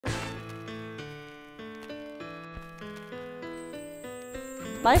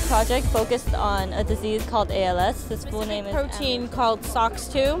My project focused on a disease called ALS. This full name is protein called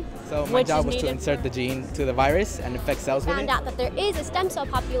SOX2. So my job was to insert the gene to the virus and infect cells with it. Found out that there is a stem cell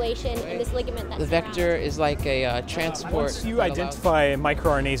population in this ligament that's the vector is like a transport. Once you identify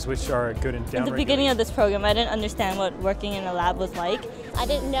microRNAs which are good in At the beginning of this program, I didn't understand what working in a lab was like. I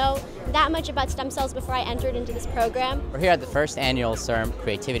didn't know that much about stem cells before I entered into this program. We're here at the first annual CIRM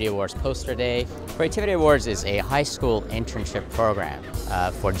Creativity Awards poster day. Creativity Awards is a high school internship program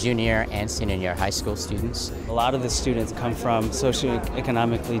for junior and senior year high school students. A lot of the students come from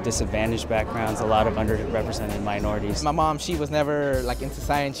socioeconomically disadvantaged backgrounds, a lot of underrepresented minorities. My mom, she was never into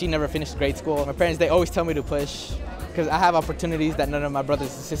science. She never finished grade school. My parents, they always tell me to push because I have opportunities that none of my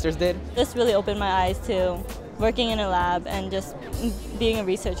brothers and sisters did. This really opened my eyes to working in a lab and just being a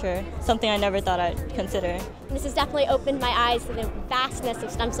researcher, something I never thought I'd consider. This has definitely opened my eyes to the vastness of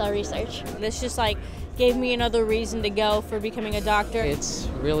stem cell research. This just gave me another reason to go for becoming a doctor. It's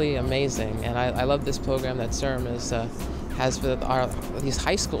really amazing, and I love this program that CIRM has with these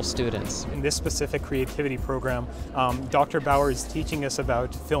high school students. In this specific creativity program, Dr. Bauer is teaching us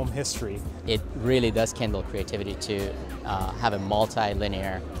about film history. It really does kindle creativity to have a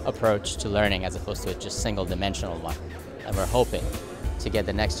multi-linear approach to learning as opposed to a just single-dimensional one. And we're hoping to get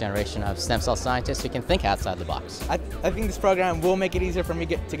the next generation of stem cell scientists who can think outside the box. I think this program will make it easier for me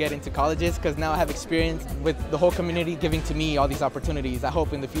to get into colleges because now I have experience with the whole community giving to me all these opportunities. I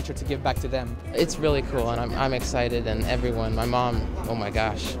hope in the future to give back to them. It's really cool, and I'm excited, and everyone, my mom, oh my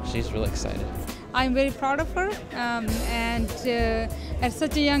gosh, she's really excited. I'm very proud of her, and at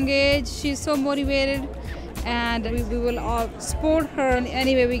such a young age, she's so motivated, and we will all support her in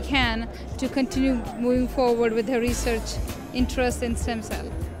any way we can to continue moving forward with her research interest in stem cell.